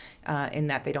in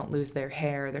that they don't lose their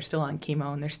hair. They're still on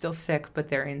chemo and they're still sick, but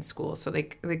they're in school. So they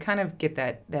kind of get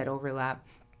that overlap.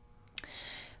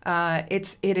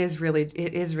 It is really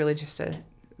just a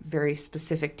very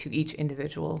specific to each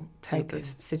individual type of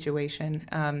situation.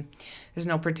 There's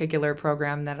no particular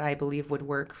program that I believe would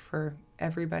work for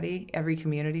everybody. Every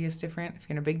community is different. If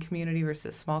you're in a big community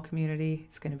versus a small community,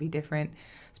 it's going to be different.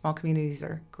 Small communities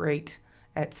are great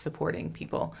at supporting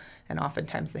people, and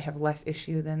oftentimes they have less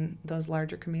issue than those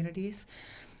larger communities.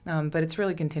 But it's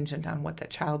really contingent on what that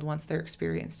child wants their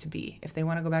experience to be. If they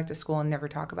want to go back to school and never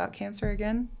talk about cancer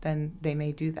again, then they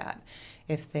may do that.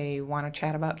 If they want to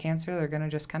chat about cancer, they're going to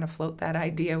just kind of float that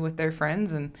idea with their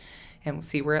friends and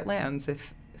see where it lands.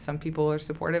 If some people are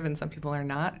supportive and some people are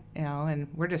not, and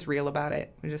we're just real about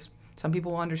it. Some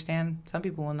people will understand, some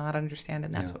people will not understand,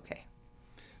 and that's okay.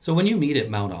 So when you meet at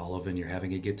Mount Olive and you're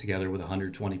having a get-together with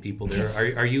 120 people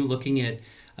there, are you looking at,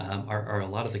 are a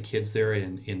lot of the kids there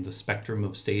in the spectrum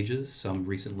of stages? Some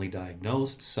recently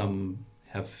diagnosed, some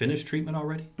have finished treatment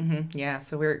already? Mm-hmm. Yeah,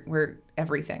 so we're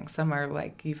everything. Some are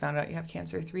like, you found out you have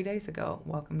cancer 3 days ago.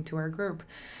 Welcome to our group.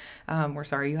 We're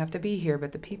sorry you have to be here,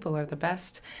 but the people are the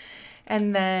best.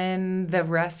 And then the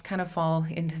rest kind of fall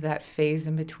into that phase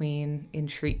in between in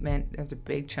treatment. There's a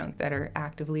big chunk that are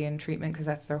actively in treatment because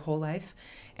that's their whole life.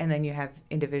 And then you have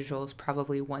individuals,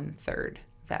 probably 1/3,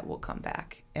 that will come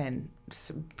back and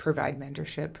provide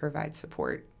mentorship, provide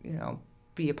support,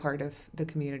 be a part of the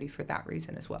community for that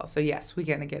reason as well. So yes, we're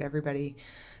going to get everybody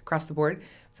across the board.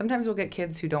 Sometimes we'll get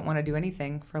kids who don't want to do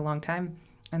anything for a long time,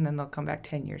 and then they'll come back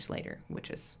 10 years later,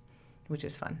 which is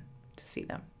fun to see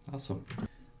them. Awesome.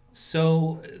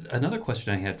 So another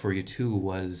question I had for you too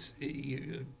was,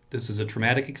 this is a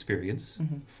traumatic experience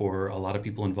for a lot of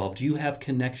people involved. Do you have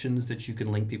connections that you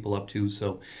can link people up to?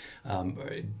 So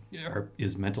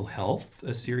is mental health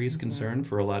a serious concern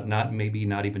for a lot, not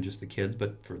even just the kids,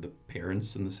 but for the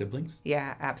parents and the siblings?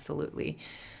 Yeah, absolutely.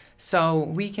 So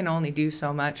we can only do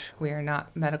so much. We are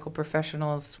not medical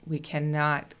professionals. We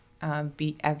cannot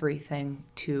be everything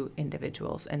to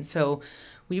individuals. And so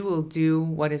we will do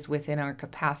what is within our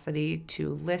capacity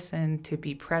to listen, to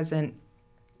be present,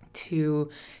 to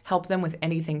help them with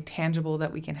anything tangible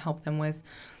that we can help them with.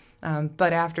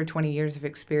 But after 20 years of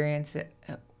experience,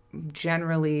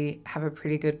 generally have a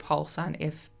pretty good pulse on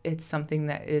if it's something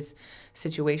that is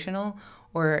situational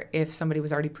or if somebody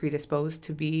was already predisposed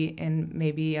to be in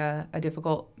maybe a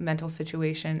difficult mental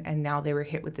situation and now they were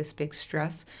hit with this big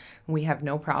stress. We have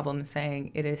no problem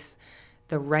saying it is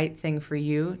the right thing for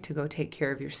you to go take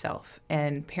care of yourself.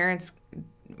 And parents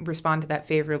respond to that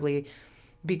favorably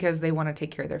because they want to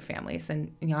take care of their families.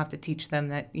 And you'll have to teach them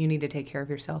that you need to take care of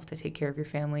yourself to take care of your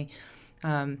family.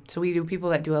 So we do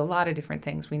people that do a lot of different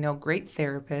things. We know great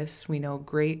therapists. We know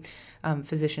great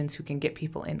physicians who can get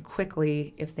people in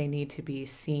quickly if they need to be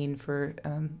seen for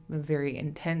a very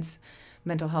intense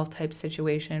mental health type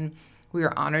situation. We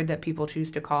are honored that people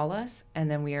choose to call us, and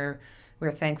then we're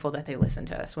thankful that they listen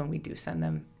to us when we do send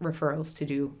them referrals to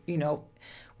do,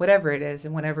 whatever it is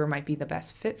and whatever might be the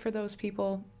best fit for those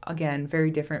people. Again, very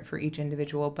different for each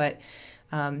individual, but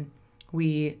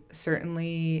we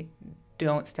certainly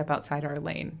don't step outside our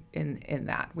lane in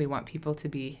that. We want people to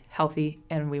be healthy,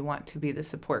 and we want to be the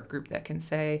support group that can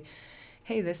say,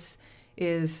 hey, this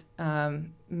is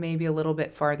maybe a little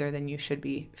bit farther than you should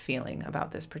be feeling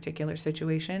about this particular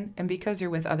situation. And because you're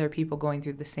with other people going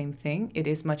through the same thing, it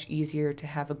is much easier to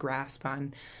have a grasp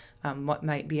on what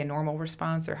might be a normal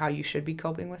response or how you should be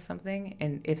coping with something,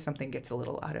 and if something gets a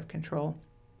little out of control,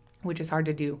 which is hard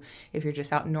to do if you're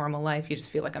just out in normal life. You just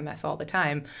feel like a mess all the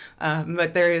time.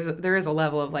 But there is a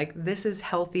level of like, this is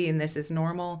healthy and this is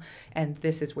normal, and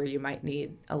this is where you might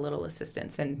need a little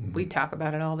assistance. And we talk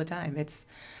about it all the time.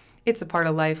 It's a part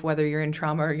of life, whether you're in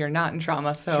trauma or you're not in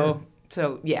trauma. So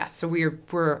we're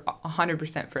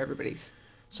 100% for everybody's.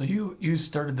 So you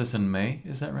started this in May,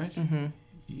 is that right? Mm-hmm.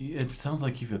 It sounds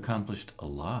like you've accomplished a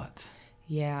lot.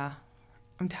 Yeah.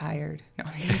 I'm tired. No,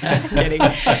 I'm kidding.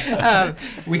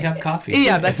 We have coffee.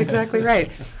 Yeah, that's exactly right.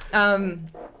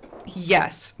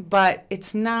 Yes, but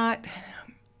it's not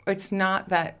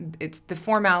that. It's the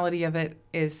formality of it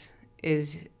is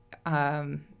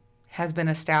has been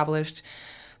established,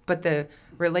 but the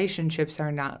relationships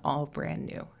are not all brand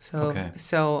new.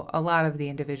 So a lot of the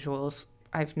individuals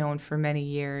I've known for many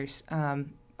years.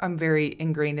 I'm very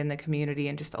ingrained in the community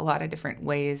in just a lot of different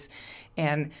ways,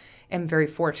 and am very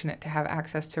fortunate to have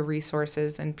access to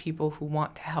resources and people who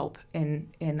want to help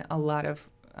in a lot of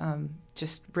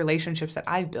just relationships that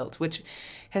I've built, which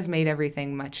has made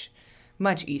everything much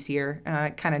easier.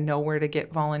 I kind of know where to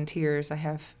get volunteers. I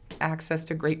have access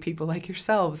to great people like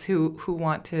yourselves who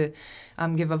want to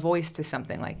give a voice to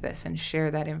something like this and share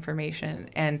that information.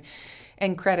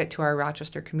 And credit to our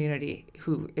Rochester community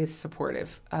who is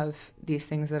supportive of these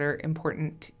things that are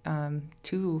important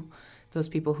to those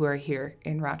people who are here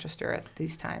in Rochester at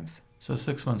these times. So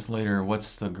 6 months later,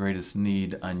 what's the greatest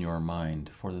need on your mind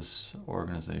for this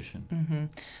organization? Mm-hmm.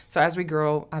 So as we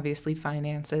grow, obviously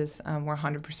finances, we're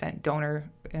 100% donor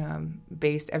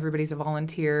based. Everybody's a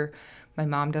volunteer. My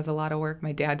mom does a lot of work.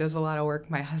 My dad does a lot of work.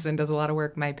 My husband does a lot of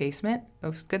work. My basement.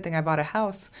 It's a good thing I bought a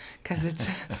house because it's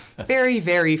very,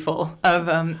 very full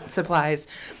of supplies.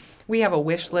 We have a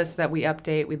wish list that we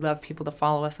update. We'd love people to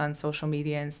follow us on social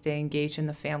media and stay engaged in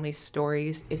the family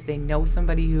stories. If they know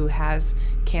somebody who has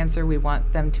cancer, we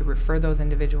want them to refer those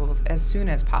individuals as soon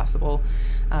as possible.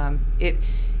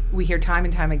 We hear time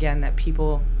and time again that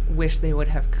people wish they would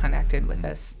have connected with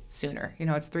us sooner.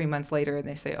 It's 3 months later and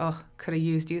they say, oh, could have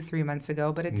used you 3 months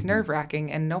ago, but it's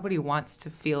nerve-wracking, and nobody wants to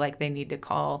feel like they need to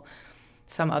call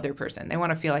some other person. They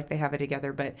want to feel like they have it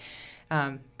together, but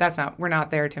we're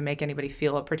not there to make anybody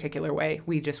feel a particular way.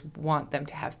 We just want them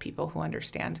to have people who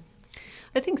understand.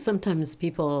 I think sometimes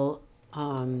people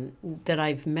that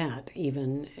I've met,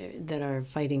 even that are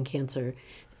fighting cancer,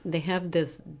 they have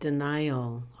this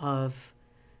denial of,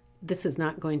 this is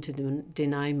not going to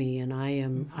deny me, and I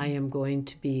am going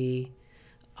to be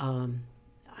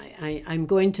I'm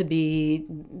going to be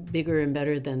bigger and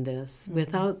better than this,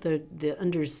 without the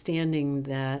understanding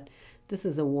that this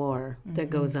is a war that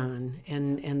goes on,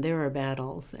 and there are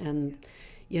battles, and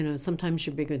sometimes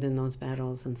you're bigger than those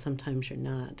battles and sometimes you're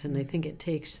not. And I think it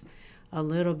takes a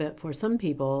little bit for some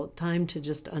people time to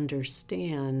just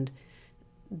understand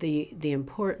the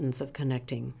importance of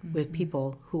connecting with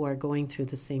people who are going through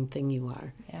the same thing you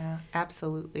are. Yeah,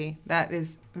 absolutely. That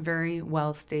is very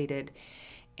well stated.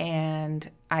 And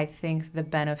I think the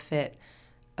benefit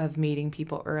of meeting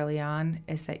people early on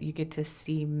is that you get to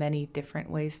see many different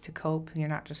ways to cope. You're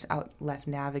not just out left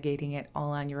navigating it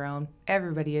all on your own.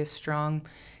 Everybody is strong.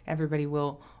 Everybody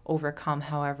will overcome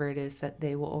however it is that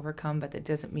they will overcome, but that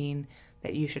doesn't mean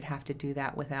that you should have to do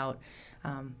that without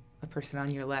a person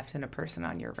on your left and a person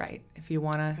on your right. If you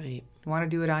want to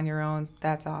do it on your own,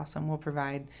 that's awesome. We'll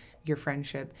provide your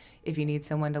friendship. If you need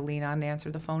someone to lean on to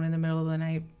answer the phone in the middle of the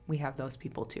night, we have those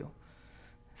people too.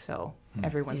 So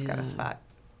everyone's got a spot.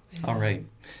 All right.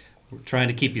 We're trying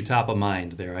to keep you top of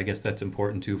mind there. I guess that's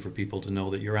important too for people to know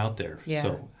that you're out there. Yeah.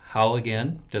 So how,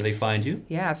 again, do they find you?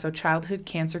 Yeah, so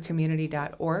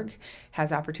childhoodcancercommunity.org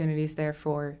has opportunities there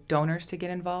for donors to get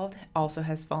involved, also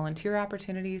has volunteer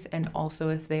opportunities, and also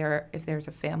if there's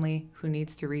a family who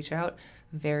needs to reach out,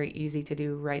 very easy to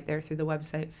do right there through the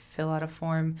website. Fill out a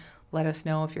form, let us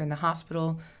know if you're in the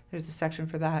hospital. There's a section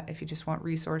for that. If you just want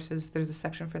resources, there's a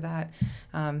section for that.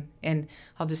 And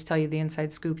I'll just tell you the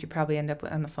inside scoop, you probably end up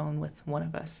on the phone with one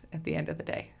of us at the end of the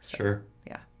day. So, sure.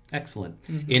 Yeah. Excellent.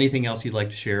 Anything else you'd like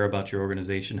to share about your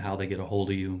organization, how they get a hold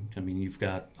of you? I mean, you've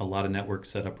got a lot of networks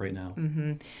set up right now.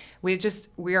 We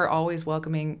are always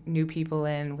welcoming new people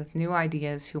in with new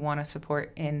ideas who want to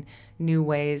support in new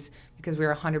ways because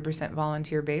we're 100%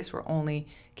 volunteer based. We're only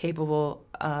capable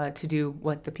to do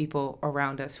what the people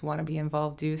around us who want to be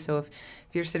involved do. So if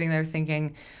you're sitting there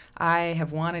thinking, I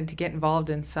have wanted to get involved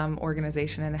in some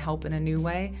organization and help in a new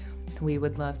way, we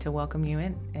would love to welcome you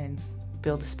in and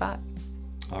build a spot.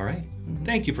 All right.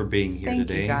 Thank you for being here today.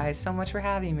 Thank you guys so much for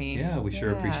having me. Yeah, we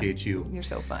sure appreciate you. You're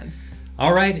so fun.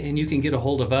 All right, and you can get a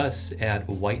hold of us at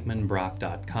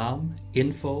whitemanbrock.com.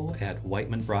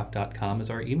 Info@whitemanbrock.com is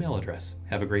our email address.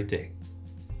 Have a great day.